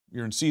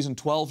You're in season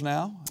 12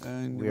 now,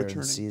 and We're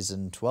in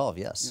season 12,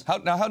 yes.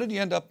 How did you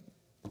end up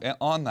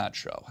on that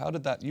show? How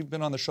did that? You've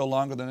been on the show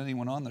longer than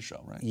anyone on the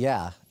show, right?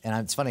 Yeah, and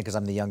it's funny because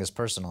I'm the youngest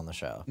person on the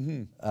show.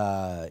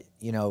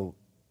 You know,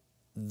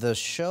 the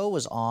show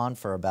was on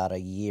for about a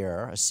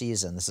year, a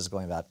season. This is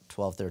going about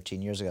 12,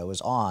 13 years ago. It was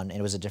on, and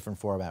it was a different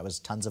format. It was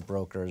tons of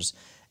brokers,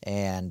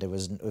 and it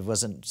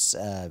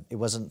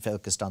wasn't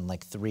focused on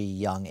like 3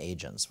 young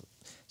agents.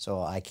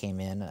 So I came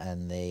in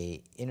and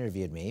they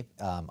interviewed me.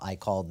 I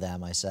called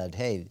them. I said,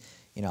 hey,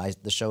 you know,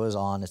 the show is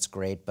on. It's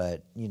great,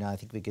 but you know, I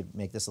think we could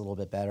make this a little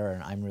bit better,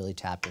 and I'm really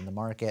tapped in the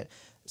market.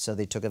 So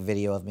they took a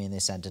video of me and they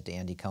sent it to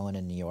Andy Cohen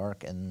in New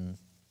York, and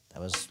that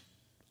was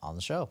on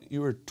the show.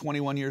 You were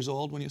 21 years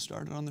old when you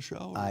started on the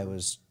show? Or? I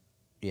was,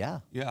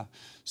 yeah. Yeah.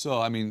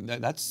 So, I mean,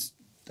 that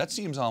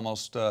seems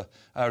almost, are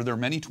there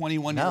many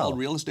 21-year-old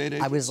real estate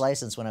agents? I was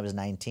licensed when I was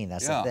 19,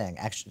 that's the thing.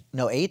 Actually,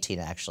 no, 18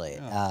 actually.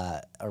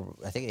 I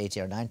think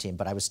 18 or 19,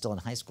 but I was still in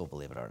high school,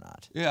 believe it or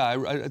not. Yeah,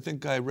 I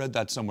think I read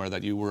that somewhere,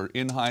 that you were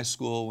in high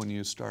school when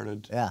you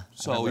started. Yeah.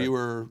 So you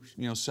were,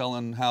 you know,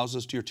 selling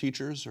houses to your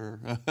teachers, or?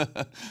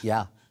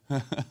 Yeah.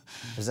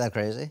 Is that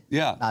crazy?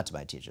 Yeah. Not to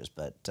my teachers,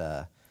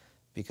 but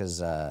because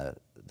that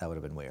would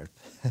have been weird.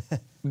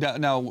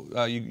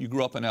 Now you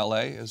grew up in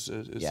L.A.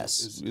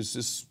 Yes. Is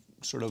this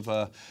sort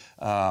of,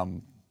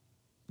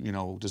 you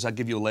know, does that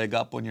give you a leg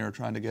up when you're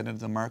trying to get into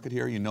the market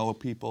here? You know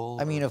people?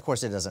 I mean, of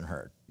course it doesn't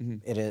hurt.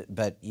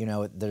 But, you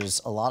know,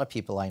 there's a lot of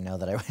people I know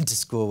that I went to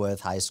school with,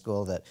 high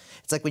school, that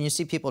it's like when you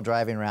see people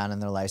driving around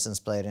in their license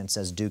plate and it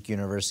says Duke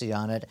University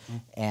on it,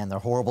 and they're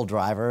horrible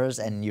drivers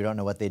and you don't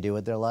know what they do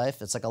with their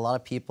life. It's like a lot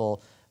of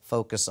people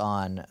focus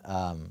on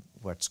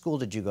what school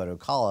did you go to,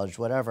 college,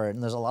 whatever.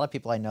 And there's a lot of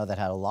people I know that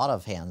had a lot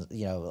of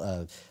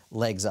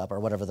legs up, or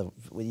whatever,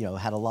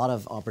 had a lot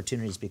of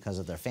opportunities because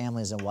of their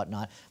families and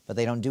whatnot, but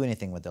they don't do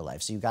anything with their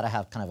life. So you've got to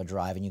have kind of a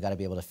drive, and you've got to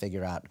be able to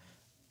figure out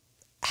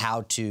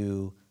how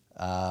to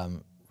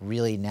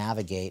really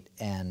navigate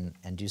and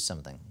do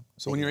something.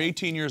 So when you're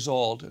 18 years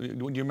old, do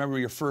you remember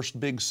your first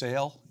big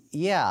sale?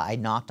 Yeah, I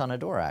knocked on a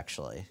door,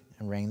 actually,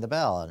 and rang the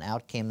bell, and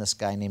out came this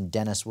guy named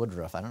Dennis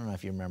Woodruff. I don't know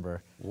if you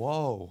remember.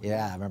 Whoa.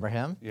 Yeah, remember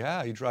him?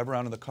 Yeah, you drive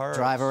around in the cars.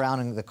 Drive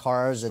around in the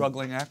cars.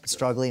 Struggling actor.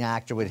 Struggling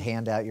actor would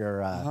hand out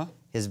your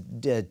his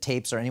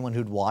tapes, or anyone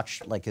who'd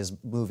watched like his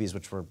movies,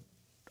 which were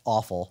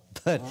awful.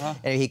 But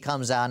and he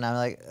comes out, and I'm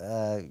like,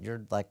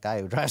 you're like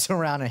guy who drives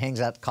around and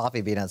hangs out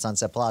Coffee Bean at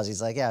Sunset Plaza.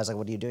 He's like, yeah. I was like,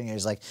 what are you doing here?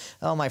 He's like,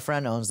 oh, my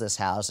friend owns this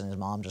house, and his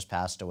mom just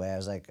passed away. I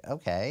was like,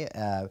 okay.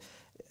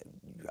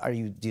 Do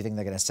you think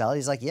they're going to sell it?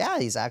 He's like, yeah,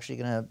 he's actually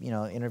going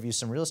to, interview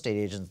some real estate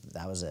agents.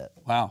 That was it.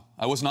 Wow.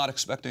 I was not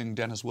expecting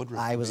Dennis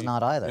Woodruff. I was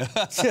not either.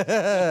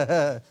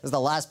 It was the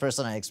last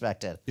person I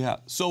expected. Yeah.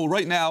 So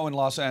right now in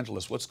Los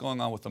Angeles, what's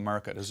going on with the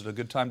market? Is it a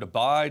good time to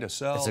buy, to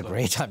sell? It's a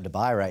great time to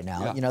buy right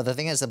now. Yeah. You know, the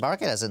thing is, the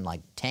market hasn't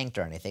like tanked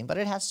or anything, but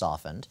it has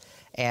softened.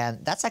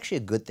 And that's actually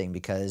a good thing,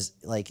 because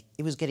like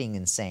it was getting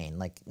insane.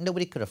 Like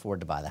nobody could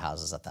afford to buy the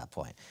houses at that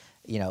point.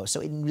 You know,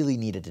 so it really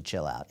needed to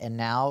chill out. And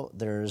now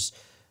there's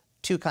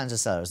 2 kinds of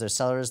sellers. There's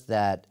sellers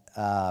that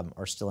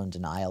are still in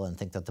denial and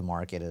think that the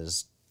market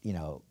is,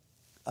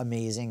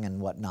 amazing and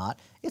whatnot.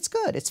 It's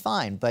good, it's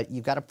fine, but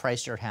you've got to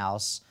price your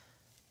house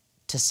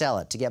to sell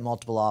it, to get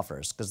multiple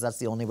offers, because that's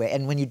the only way.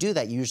 And when you do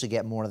that, you usually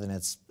get more than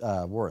it's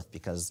worth,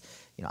 because,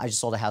 I just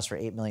sold a house for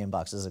 $8 million.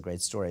 This is a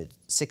great story.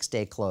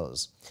 6-day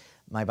close.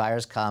 My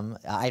buyers come.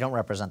 I don't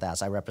represent the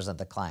house. I represent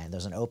the client.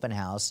 There's an open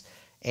house,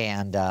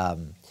 and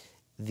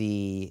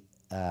the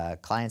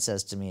client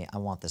says to me, I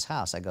want this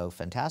house. I go,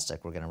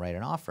 fantastic, we're going to write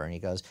an offer. And he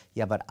goes,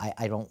 yeah, but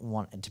I don't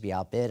want it to be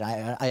outbid.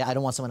 I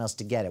don't want someone else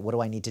to get it. What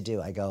do I need to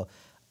do? I go,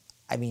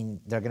 I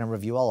mean, they're going to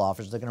review all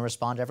offers. They're going to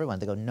respond to everyone.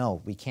 They go,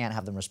 no, we can't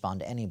have them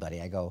respond to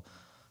anybody. I go,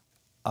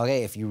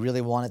 okay, if you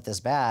really want it this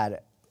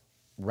bad,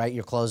 write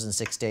your close in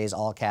 6 days,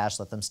 all cash,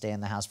 let them stay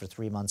in the house for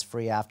 3 months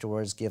free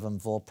afterwards, give them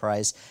full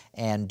price,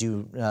 and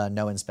do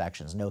no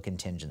inspections, no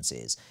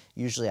contingencies.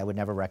 Usually I would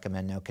never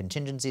recommend no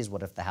contingencies.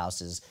 What if the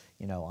house is,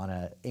 on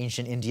an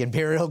ancient Indian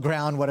burial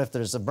ground? What if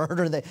there's a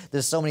murder?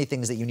 There's so many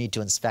things that you need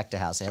to inspect a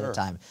house ahead of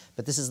time.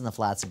 But this is in the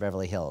flats of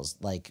Beverly Hills.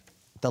 Like,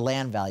 the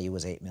land value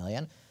was $8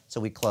 million, so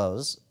we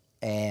close.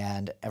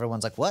 And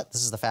everyone's like, what?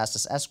 This is the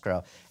fastest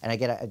escrow. And I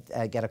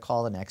get a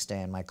call the next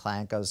day, and my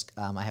client goes,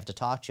 I have to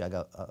talk to you. I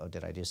go, oh,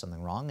 did I do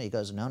something wrong? And he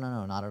goes, no,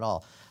 not at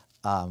all.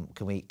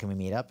 Can we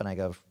meet up? And I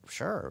go,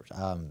 sure.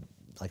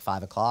 Like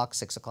 5 o'clock,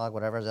 6 o'clock,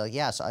 whatever. They're like,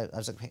 yeah. So I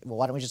was like, hey, well,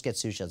 why don't we just get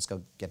sushi? Let's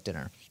go get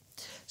dinner.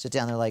 Sit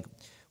down. They're like,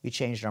 we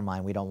changed our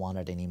mind. We don't want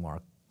it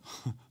anymore.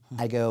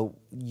 I go,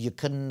 you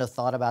couldn't have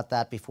thought about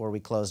that before we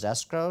closed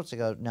escrow? So they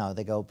go, no.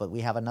 They go, but we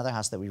have another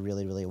house that we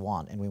really, really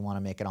want, and we want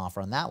to make an offer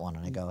on that one.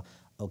 And I go,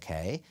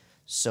 okay,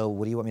 so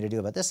what do you want me to do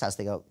about this house?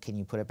 They go, can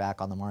you put it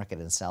back on the market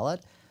and sell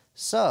it?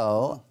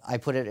 So I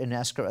put it in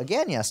escrow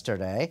again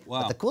yesterday.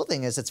 Wow. But the cool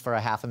thing is it's for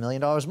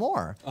 $500,000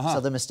 more. So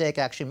the mistake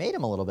actually made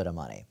him a little bit of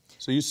money.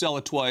 So you sell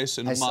it twice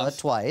in a month. I sell it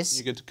twice.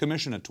 You get to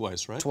commission it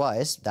twice, right?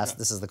 Twice.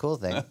 This is the cool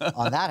thing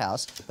on that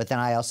house. But then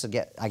I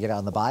get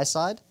on the buy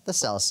side, the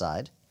sell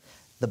side.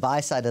 the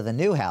buy side of the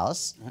new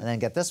house, and then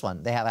get this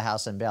one. They have a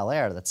house in Bel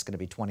Air that's going to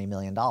be $20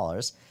 million.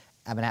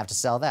 I'm going to have to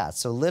sell that.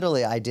 So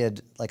literally, I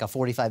did like a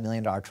 $45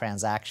 million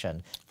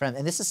transaction.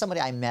 And this is somebody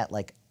I met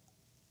like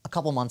a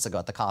couple months ago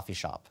at the coffee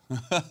shop.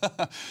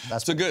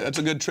 That's a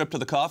good trip to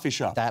the coffee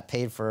shop. That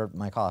paid for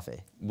my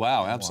coffee.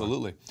 Wow,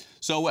 absolutely.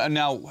 So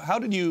now, how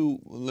did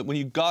you, when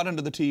you got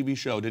into the TV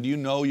show, did you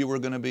know you were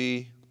going to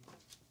be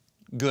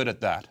good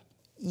at that?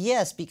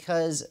 Yes,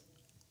 because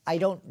I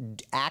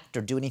don't act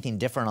or do anything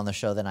different on the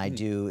show than I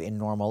do in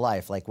normal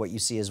life. Like, what you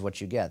see is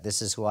what you get.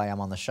 This is who I am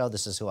on the show.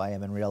 This is who I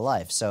am in real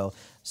life. So,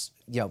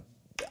 you know,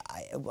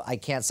 I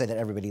can't say that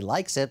everybody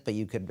likes it, but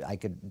I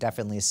could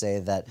definitely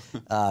say that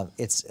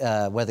it's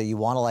whether you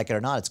want to like it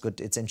or not, it's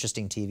good. It's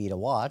interesting TV to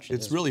watch.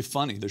 It's really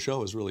funny. The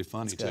show is really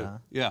funny too. Huh?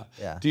 Yeah.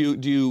 Yeah.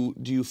 Do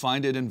you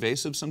find it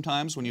invasive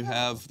sometimes when you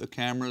have the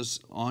cameras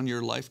on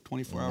your life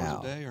 24 hours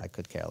a day? Or? I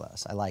could care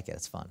less. I like it.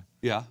 It's fun.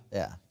 Yeah.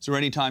 Yeah. Is there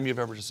any time you've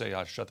ever just say,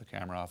 "Oh, shut the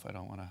camera off. I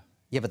don't want to."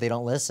 Yeah, but they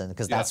don't listen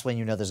because that's when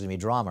you know there's going to be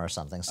drama or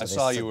something. So I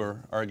saw you were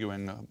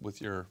arguing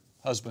with your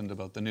husband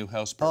about the new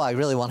house purchase. Oh, I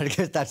really wanted to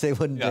get that. They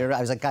wouldn't. Yeah.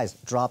 I was like, guys,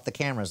 drop the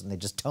cameras, and they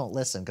just don't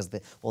listen because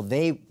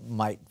they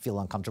might feel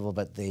uncomfortable,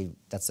 but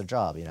that's their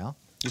job, you know.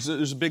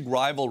 There's big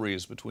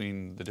rivalries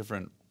between the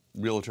different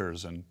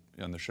realtors and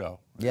the show.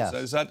 Right? Yeah.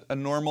 Is that a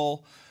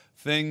normal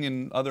thing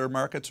in other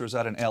markets, or is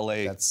that an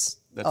LA? That's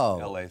an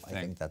LA thing.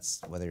 I think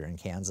that's whether you're in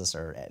Kansas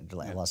or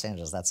Los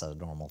Angeles. That's a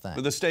normal thing.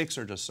 But the stakes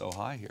are just so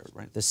high here,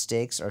 right? The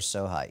stakes are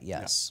so high.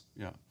 Yes.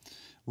 Yeah.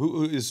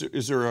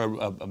 Is there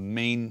a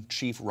main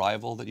chief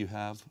rival that you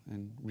have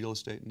in real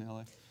estate in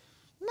LA?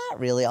 Not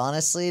really,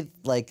 honestly.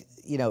 Like,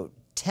 you know,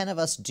 10 of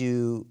us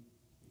do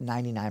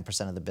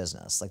 99% of the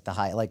business. Like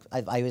I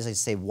always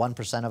say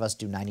 1% of us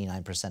do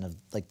 99% of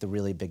like the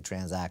really big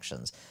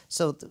transactions.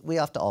 So we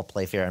have to all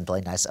play fair and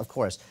play nice. Of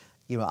course,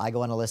 you know, I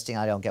go on a listing,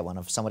 I don't get one.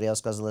 If somebody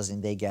else goes on a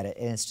listing, they get it,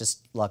 and it's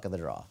just luck of the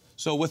draw.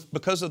 So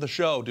because of the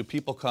show, do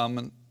people come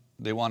and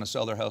they want to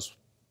sell their house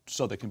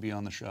so they can be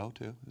on the show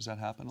too? Does that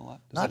happen a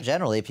lot? Not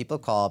generally. People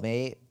call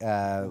me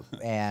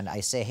and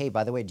I say, hey,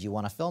 by the way, do you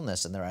want to film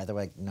this? And they're either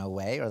like, no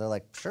way, or they're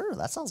like, sure,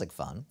 that sounds like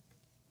fun.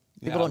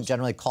 People don't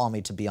generally call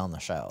me to be on the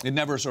show. It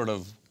never sort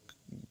of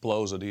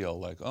blows a deal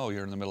like, oh,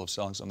 you're in the middle of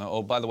selling something.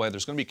 Oh, by the way,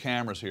 there's going to be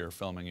cameras here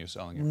filming you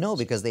selling your No,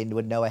 because they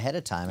would know ahead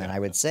of time, and I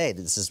would say,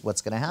 this is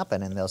what's going to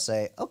happen, and they'll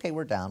say, okay,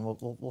 we're down.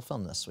 We'll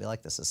film this. We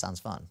like this. It sounds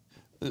fun.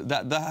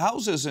 The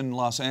houses in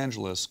Los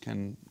Angeles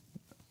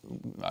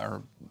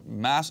are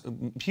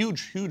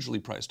hugely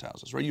priced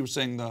houses, right? You were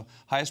saying the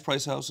highest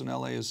priced house in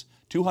LA is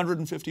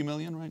 $250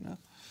 million right now?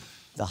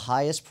 The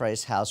highest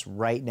priced house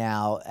right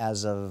now,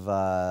 as of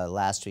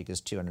last week,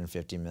 is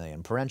 $250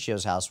 million.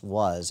 Parencio's house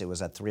it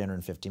was at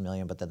 $350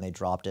 million, but then they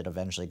dropped it,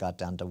 eventually got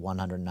down to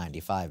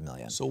 $195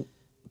 million. So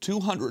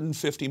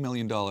 $250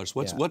 million.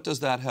 What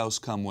does that house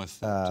come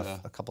with? A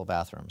couple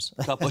bathrooms.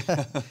 Couple.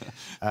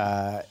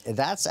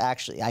 That's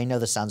actually, I know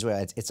this sounds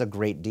weird, it's a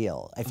great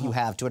deal. If you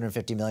have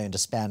 $250 million to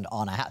spend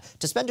on a house,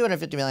 to spend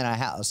 $250 million on a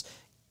house,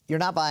 you're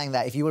not buying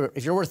that. If you're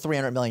worth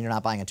 $300 million, you're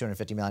not buying a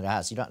 $250 million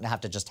house. You don't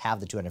have to just have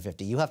the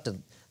 250. You have to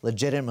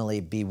legitimately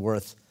be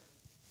worth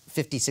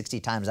 50, 60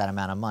 times that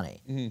amount of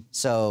money. Mm-hmm.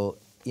 So,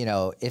 you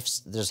know, if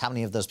there's how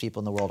many of those people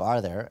in the world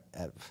are there?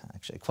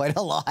 Actually, quite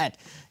a lot. It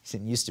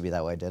didn't used to be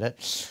that way, did it?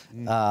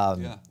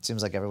 It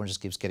seems like everyone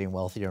just keeps getting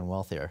wealthier and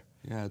wealthier.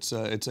 Yeah, it's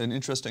an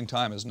interesting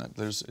time, isn't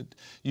it?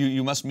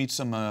 You must meet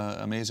some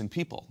amazing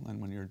people, and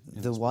when you're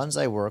the ones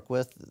I work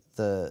with,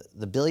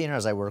 the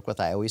billionaires I work with,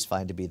 I always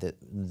find to be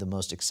the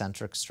most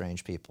eccentric,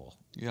 strange people.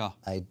 Yeah,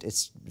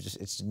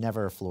 it's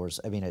never floors.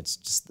 I mean, it's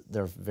just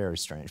they're very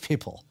strange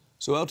people.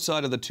 So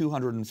outside of the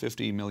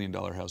 $250 million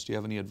house, do you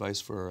have any advice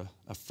for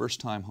a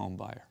first-time home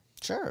buyer?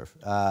 Sure.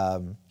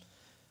 Well,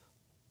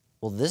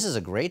 this is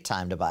a great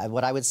time to buy.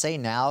 What I would say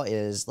now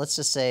is, let's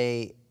just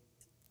say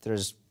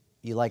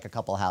you like a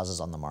couple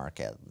houses on the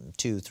market,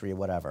 2, 3,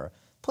 whatever.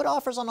 Put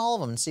offers on all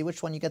of them and see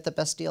which one you get the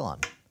best deal on.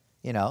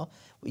 You know,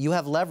 you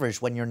have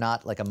leverage when you're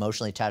not like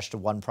emotionally attached to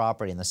one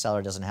property and the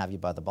seller doesn't have you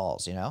by the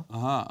balls. You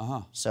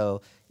know.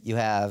 So you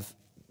have.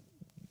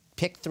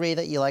 Pick 3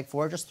 that you like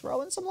 4, just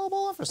throw in some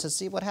lowball offers to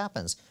see what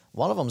happens.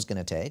 One of them's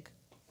going to take.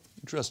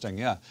 Interesting,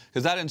 yeah.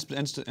 Because that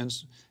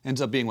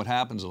ends up being what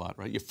happens a lot,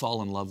 right? You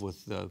fall in love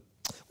with the...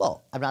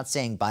 Well, I'm not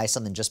saying buy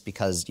something just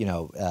because, you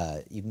know,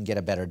 you can get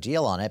a better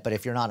deal on it, but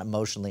if you're not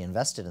emotionally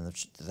invested in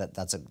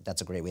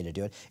that's a great way to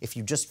do it. If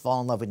you just fall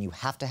in love and you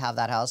have to have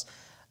that house,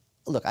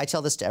 look, I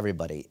tell this to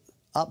everybody.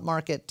 Up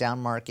market, down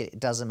market, it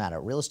doesn't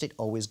matter. Real estate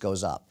always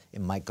goes up. It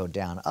might go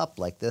down, up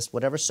like this,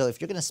 whatever. So if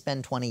you're going to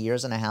spend 20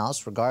 years in a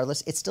house,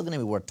 regardless, it's still going to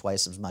be worth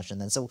twice as much. And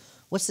then, so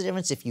what's the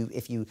difference if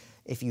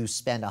you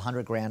spend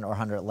 $100 grand or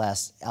 100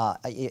 less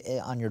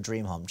on your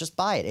dream home? Just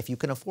buy it if you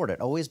can afford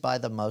it. Always buy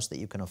the most that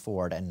you can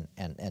afford, and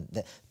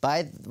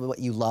buy what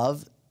you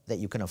love that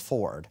you can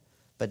afford.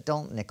 But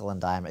don't nickel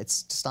and dime.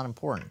 It's just not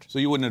important. So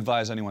you wouldn't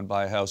advise anyone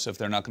buy a house if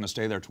they're not going to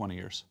stay there 20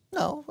 years?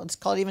 No, let's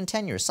call it even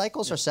 10 years.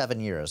 Cycles are 7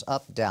 years,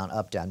 up, down,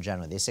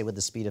 generally. They say with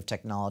the speed of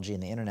technology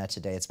and the internet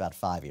today, it's about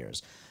 5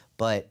 years.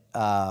 But,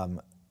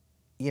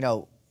 you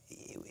know,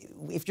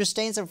 if you're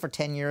staying somewhere for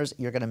 10 years,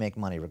 you're going to make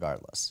money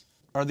regardless.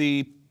 Are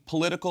the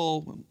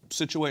political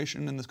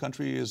situation in this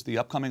country, is the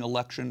upcoming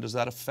election, does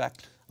that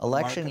affect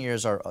Election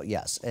years are,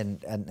 yes, and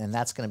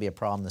that's going to be a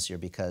problem this year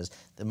because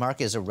the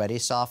market is already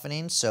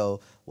softening. So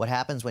what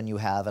happens when you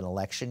have an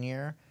election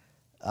year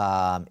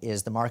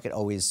is the market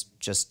always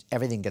just,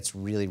 everything gets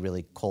really,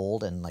 really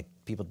cold and like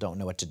people don't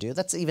know what to do.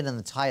 That's even in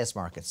the highest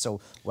markets.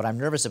 So what I'm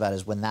nervous about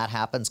is when that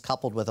happens,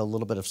 coupled with a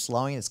little bit of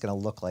slowing, it's going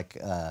to look like,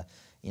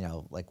 you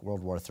know, like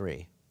World War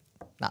III.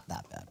 Not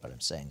that bad, but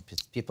I'm saying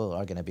people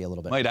are going to be a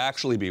little bit... Might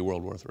actually be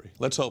World War III.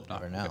 Let's hope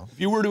not. Never know.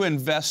 If you were to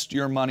invest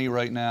your money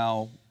right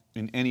now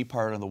in any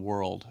part of the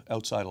world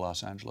outside of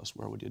Los Angeles,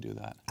 where would you do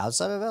that?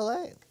 Outside of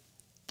LA?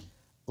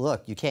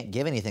 Look, you can't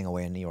give anything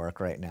away in New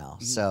York right now.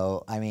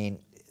 So, I mean,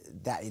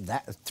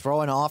 that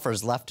throwing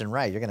offers left and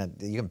right, you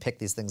can pick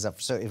these things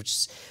up. So,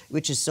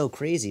 which is so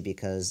crazy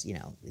because, you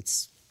know,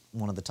 it's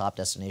one of the top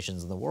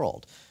destinations in the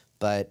world.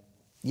 But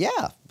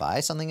yeah, buy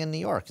something in New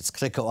York. It's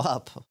going to go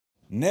up.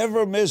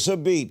 Never miss a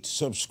beat.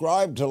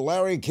 Subscribe to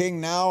Larry King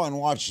Now and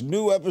watch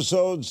new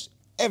episodes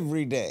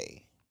every day.